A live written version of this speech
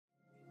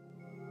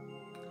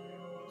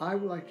I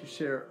would like to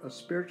share a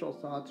spiritual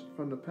thought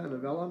from the pen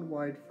of Ellen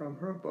White from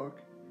her book,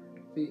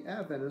 The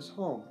Adventist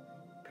Home,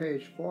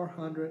 page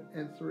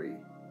 403.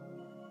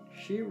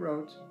 She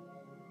wrote,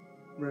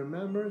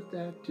 "Remember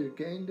that to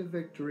gain the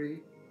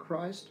victory,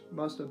 Christ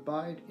must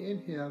abide in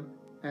him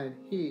and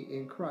he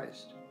in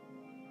Christ."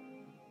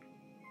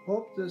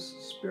 Hope this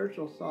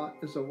spiritual thought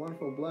is a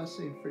wonderful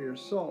blessing for your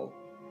soul,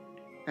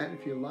 and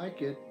if you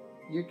like it,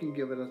 you can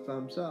give it a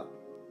thumbs up.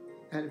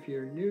 And if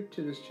you're new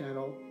to this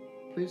channel,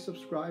 please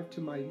subscribe to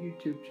my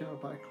YouTube channel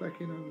by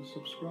clicking on the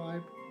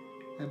subscribe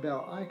and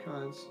bell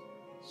icons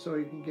so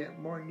you can get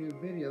more new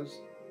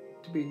videos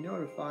to be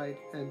notified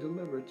and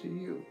delivered to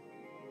you.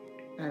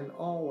 And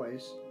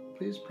always,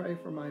 please pray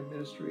for my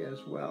ministry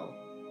as well.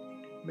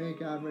 May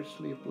God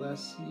richly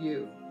bless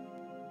you.